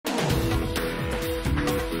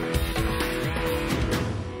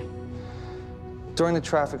During the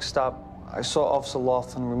traffic stop, I saw Officer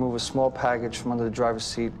Laughlin remove a small package from under the driver's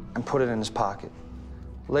seat and put it in his pocket.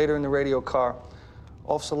 Later in the radio car,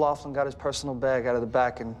 Officer Laughlin got his personal bag out of the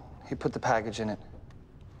back and he put the package in it.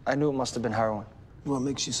 I knew it must have been heroin. What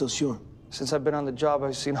makes you so sure? Since I've been on the job,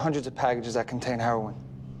 I've seen hundreds of packages that contain heroin.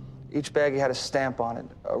 Each baggie had a stamp on it,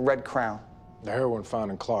 a red crown. The heroin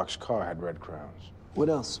found in Clark's car had red crowns. What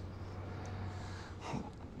else?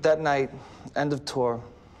 That night, end of tour,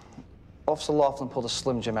 Officer Laughlin pulled a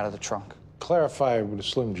Slim Jim out of the trunk. Clarify what a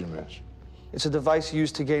Slim Jim is. It's a device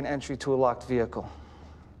used to gain entry to a locked vehicle.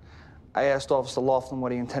 I asked Officer Laughlin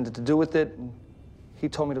what he intended to do with it, and he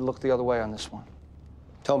told me to look the other way on this one.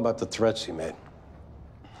 Tell him about the threats he made.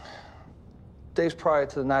 Days prior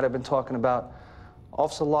to the night I've been talking about,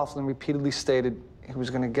 Officer Laughlin repeatedly stated he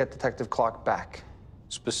was going to get Detective Clark back.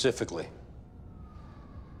 Specifically?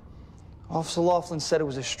 Officer Laughlin said it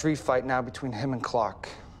was a street fight now between him and Clark.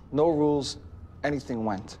 No rules, anything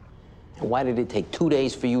went. And why did it take 2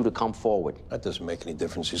 days for you to come forward? That doesn't make any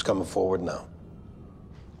difference. He's coming forward now.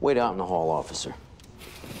 Wait out in the hall, officer.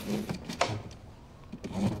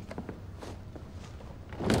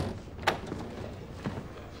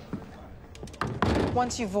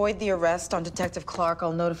 Once you void the arrest on Detective Clark,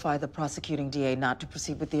 I'll notify the prosecuting DA not to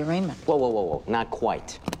proceed with the arraignment. Whoa, whoa, whoa, whoa. Not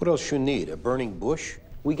quite. What else you need? A burning bush?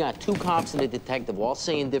 We got 2 cops and a detective all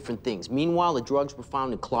saying different things. Meanwhile, the drugs were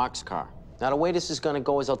found in Clark's car. Now, the way this is gonna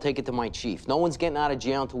go is I'll take it to my chief. No one's getting out of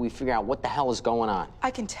jail until we figure out what the hell is going on.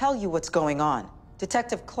 I can tell you what's going on.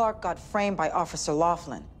 Detective Clark got framed by Officer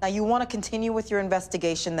Laughlin. Now, you want to continue with your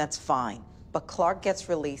investigation, that's fine. But Clark gets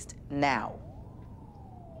released now.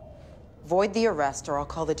 Void the arrest, or I'll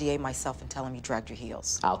call the DA myself and tell him you dragged your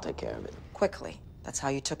heels. I'll take care of it. Quickly. That's how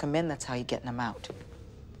you took him in, that's how you're getting him out.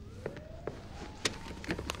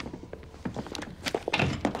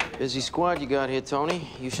 Busy squad you got here, Tony.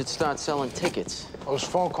 You should start selling tickets. Those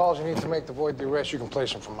phone calls you need to make to void the arrest, you can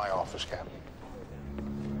place them from my office, Captain.